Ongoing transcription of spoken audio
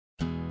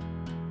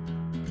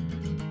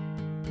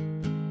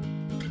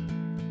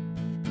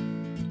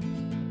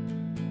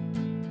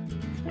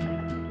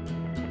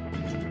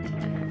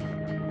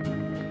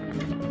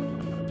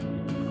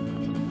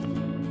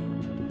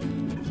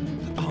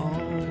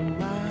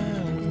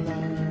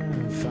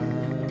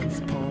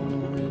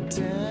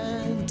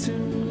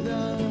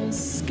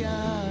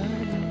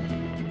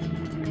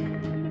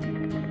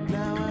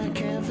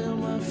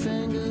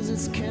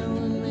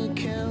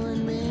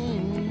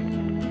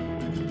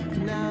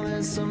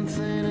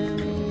something in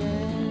the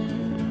air,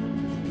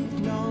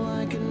 and all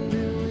I can do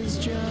is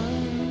just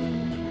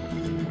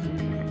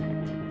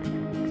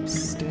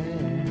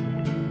stare.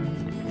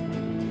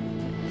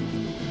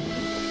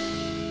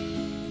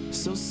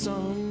 So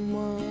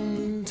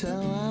someone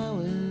tell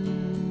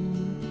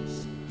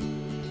Alice,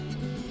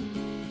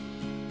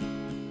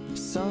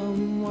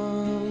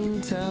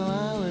 someone tell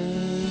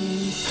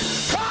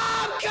Alice,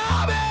 I'm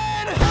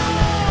coming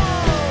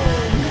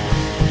home!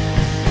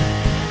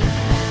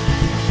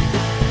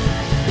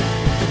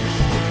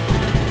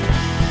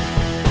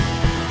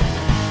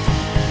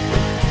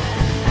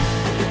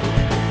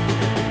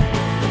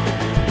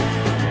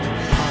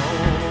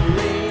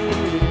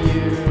 Only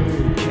you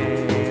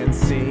can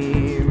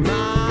see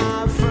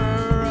my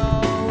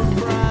furrowed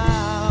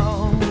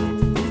brow,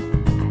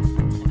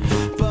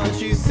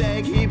 but you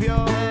say keep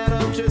your head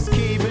up, just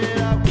keep it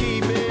up,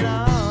 keep it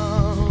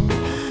up.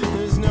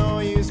 There's no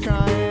use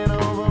crying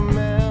over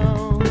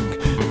milk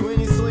when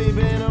you sleep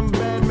in a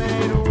bed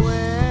made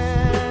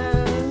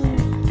with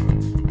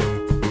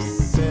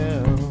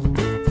silk.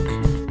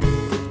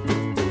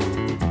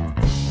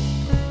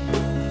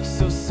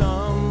 So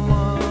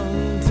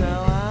someone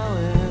tell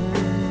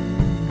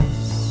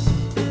Alice,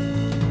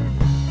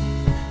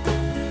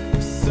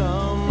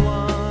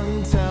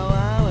 someone tell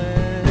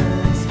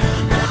Alice,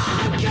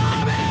 I'm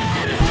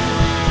coming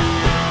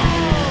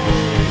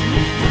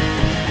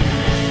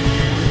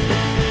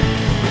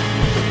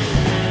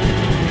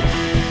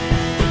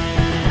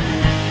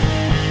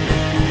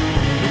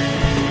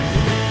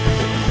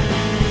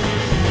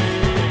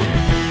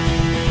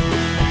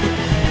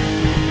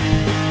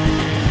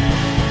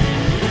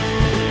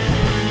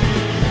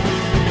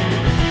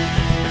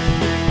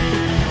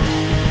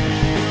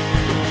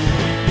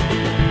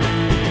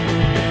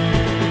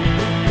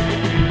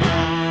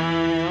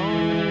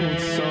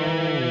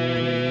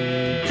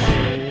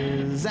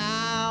is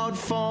out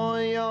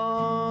for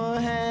your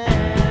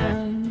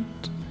hand,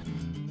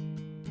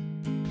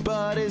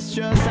 but it's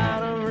just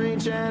out of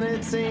reach and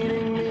it's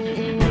eating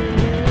me,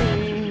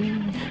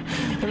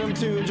 and I'm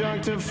too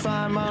drunk to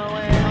find my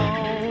way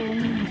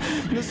home.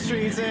 The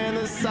streets and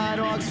the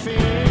sidewalks feel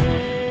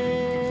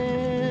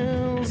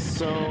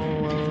so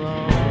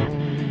alone.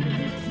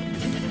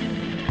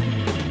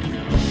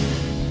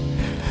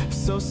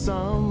 So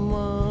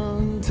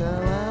someone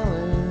tell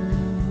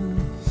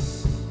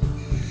Alice,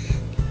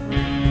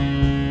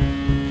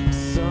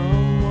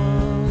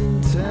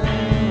 someone tell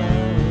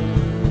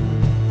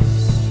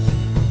Alice,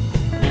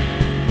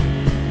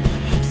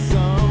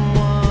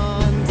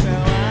 someone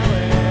tell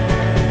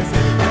Alice,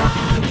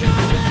 I'm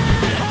coming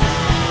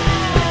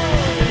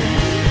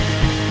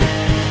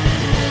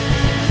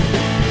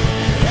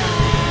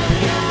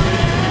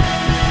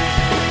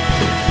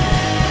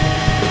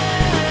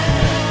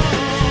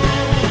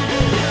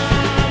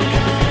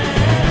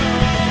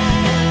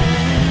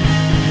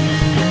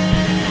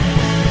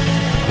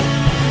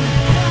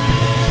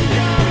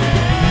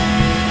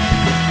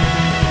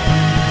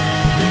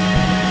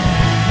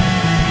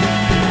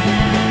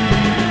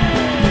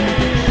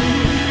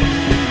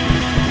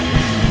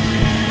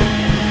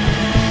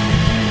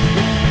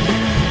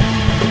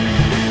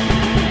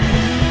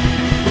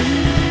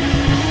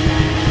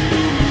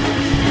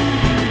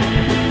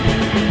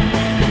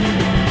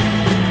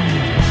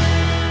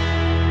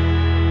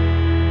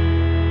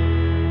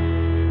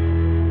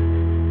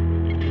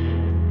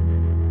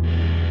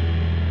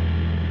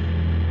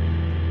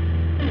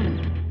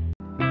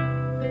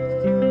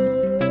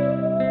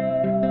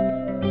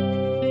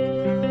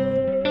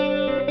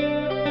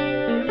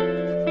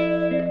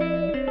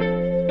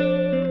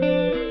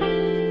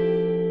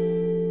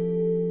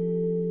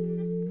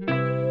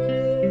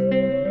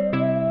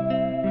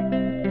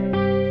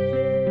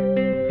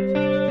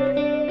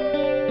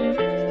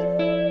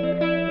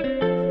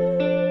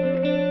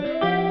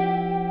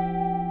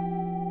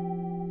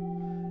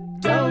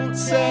Don't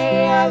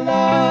say I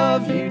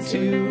love you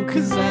too,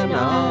 'cause then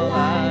all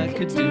I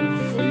could do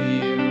for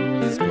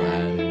you is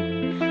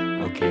gladden.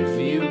 I'll give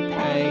you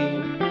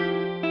pain.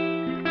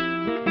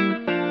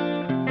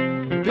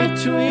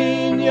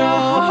 Between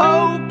your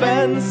hope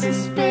and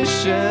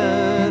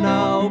suspicion,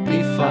 I'll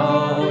be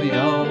for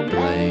your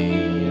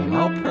blame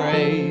or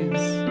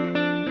praise.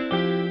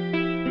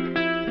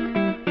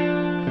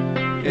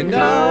 And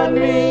on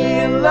me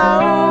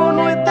alone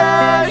with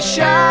the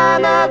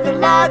shine of the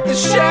light, the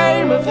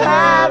shame of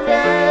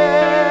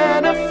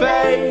having a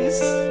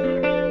face.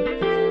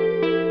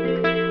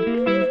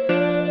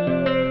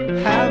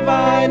 Have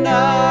I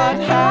not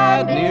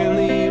had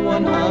nearly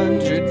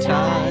 100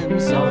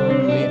 times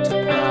only to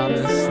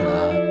promise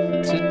not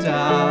to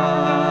die?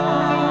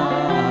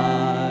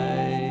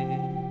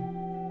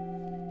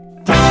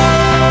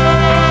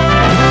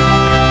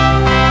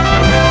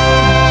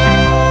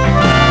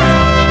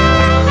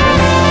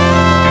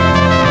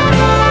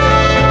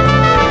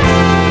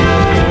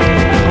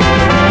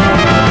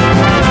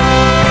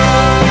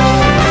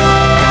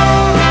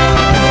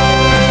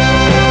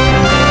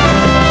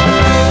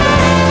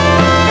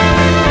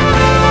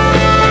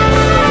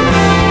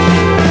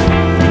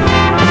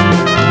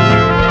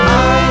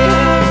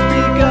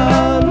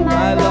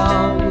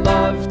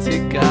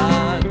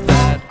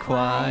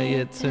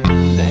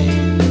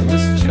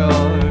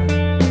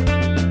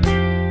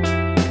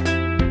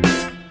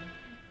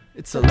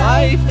 It's a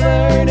life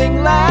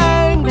learning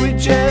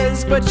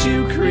languages, but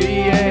you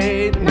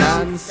create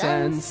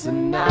nonsense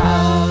and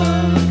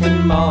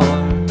nothing more.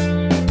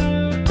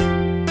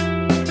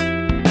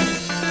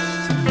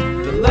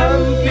 The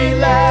lumpy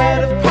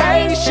lead of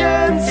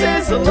patience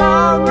is a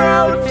long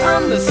road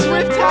from the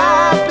swift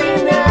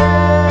happiness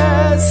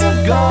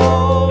of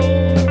gold.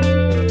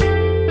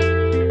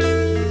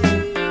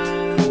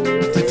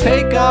 To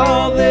take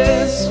all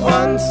this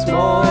once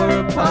more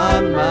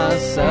upon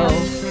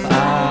myself,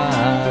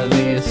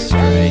 the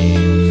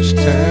estranged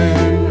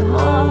turn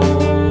home.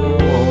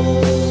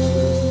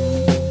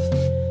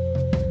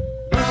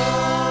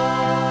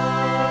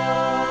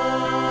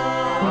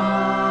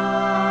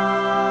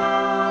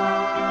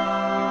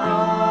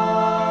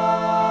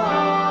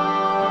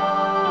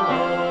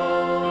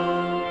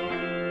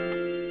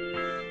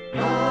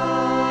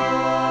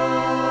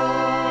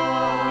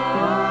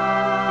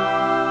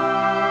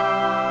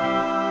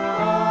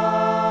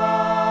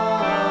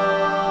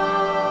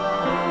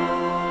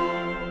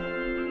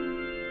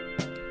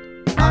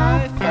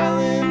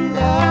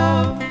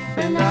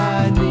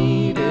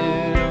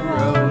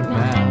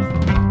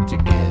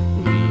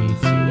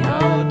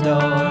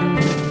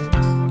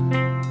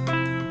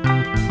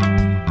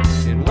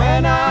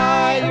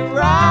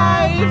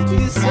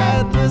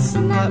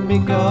 Listen, let me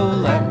go,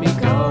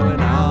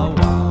 and I'll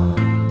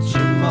want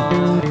you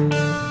more.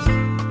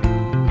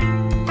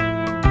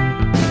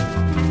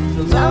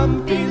 The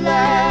lumpy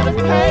lead of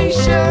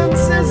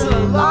patience is a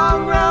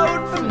long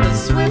road from the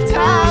swift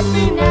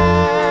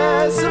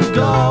happiness of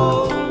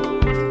gold.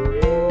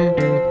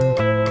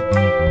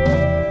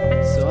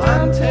 So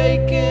I'm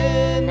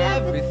taking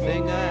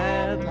everything I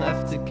had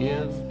left to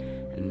give,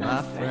 and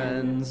my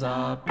friends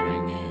are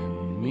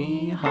bringing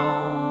me home.